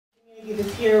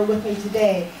that's here with me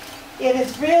today. It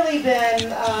has really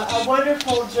been a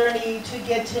wonderful journey to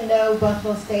get to know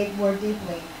Buffalo State more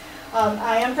deeply.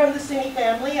 I am from the SUNY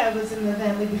family. I was in the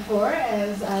family before,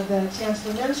 as the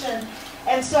Chancellor mentioned.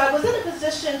 And so I was in a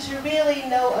position to really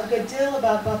know a good deal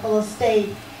about Buffalo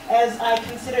State as I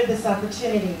considered this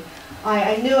opportunity.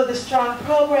 I knew of the strong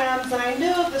programs, and I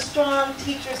knew of the strong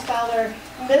teacher-scholar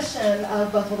mission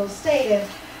of Buffalo State.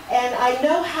 And I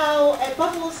know how at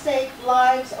Buffalo State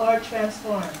lives are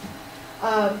transformed.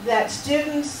 That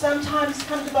students sometimes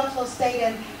come to Buffalo State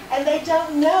and they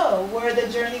don't know where the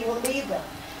journey will lead them.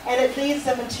 And it leads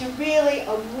them into really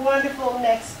a wonderful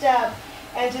next step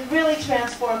and to really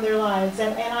transform their lives.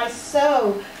 And I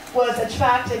so was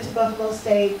attracted to Buffalo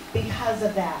State because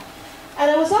of that.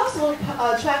 And I was also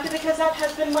attracted because that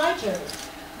has been my journey.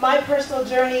 My personal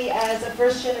journey as a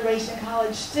first-generation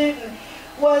college student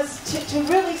was to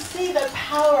really see the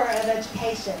power of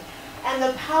education and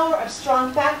the power of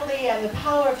strong faculty and the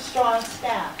power of strong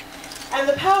staff and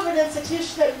the power of an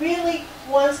institution that really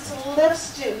wants to lift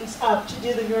students up to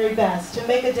do the very best, to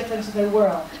make a difference in their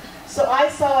world. So I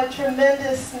saw a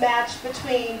tremendous match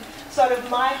between sort of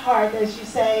my heart, as you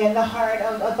say, and the heart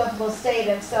of Buffalo State.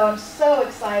 And so I'm so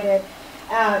excited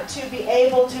to be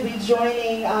able to be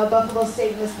joining Buffalo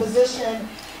State in this position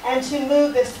and to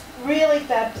move this really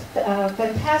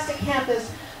fantastic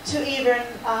campus to even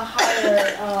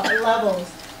higher levels.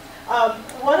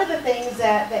 One of the things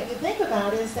that you think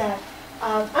about is that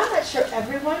I'm not sure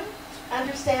everyone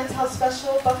understands how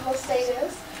special Buffalo State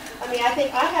is. I mean, I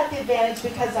think I had the advantage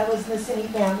because I was in the SUNY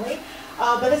family,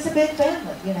 but it's a big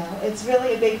family, you know. It's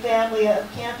really a big family of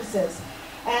campuses.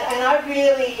 And I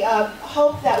really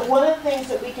hope that one of the things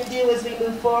that we can do as we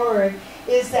move forward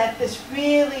is that this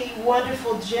really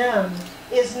wonderful gem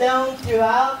is known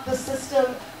throughout the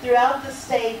system, throughout the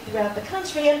state, throughout the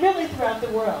country, and really throughout the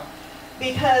world.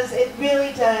 Because it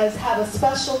really does have a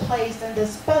special place and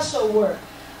does special work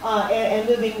in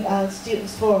moving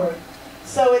students forward.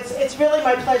 So it's really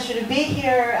my pleasure to be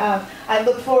here. I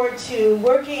look forward to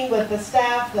working with the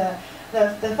staff,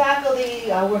 the faculty,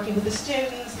 working with the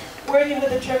students, working with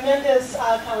the tremendous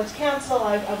College Council.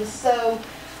 I was so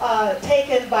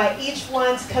taken by each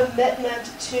one's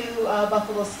commitment to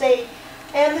Buffalo State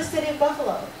and the city of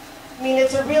Buffalo. I mean,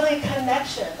 it's a really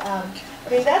connection. I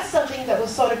mean, that's something that was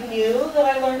sort of new that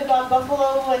I learned about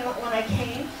Buffalo when I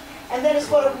came. And then it's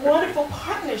what a wonderful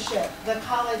partnership the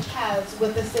college has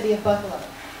with the city of Buffalo.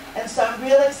 And so I'm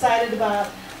really excited about,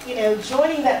 you know,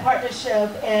 joining that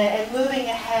partnership and moving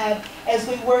ahead as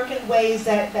we work in ways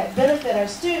that benefit our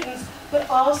students, but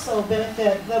also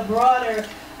benefit the broader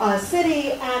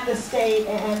city and the state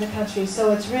and the country.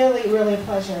 So it's really, really a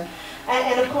pleasure.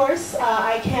 And of course,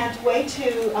 I can't wait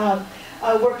to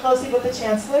work closely with the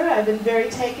Chancellor. I've been very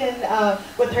taken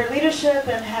with her leadership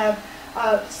and have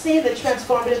seen the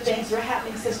transformative things that are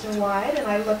happening system-wide. And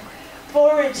I look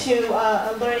forward to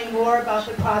learning more about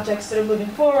the projects that are moving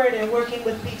forward and working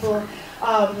with people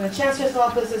in the Chancellor's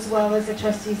office as well as the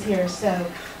trustees here. So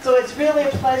it's really a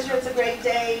pleasure. It's a great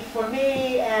day for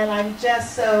me, and I'm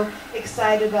just so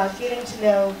excited about getting to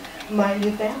know my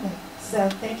new family. So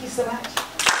thank you so much.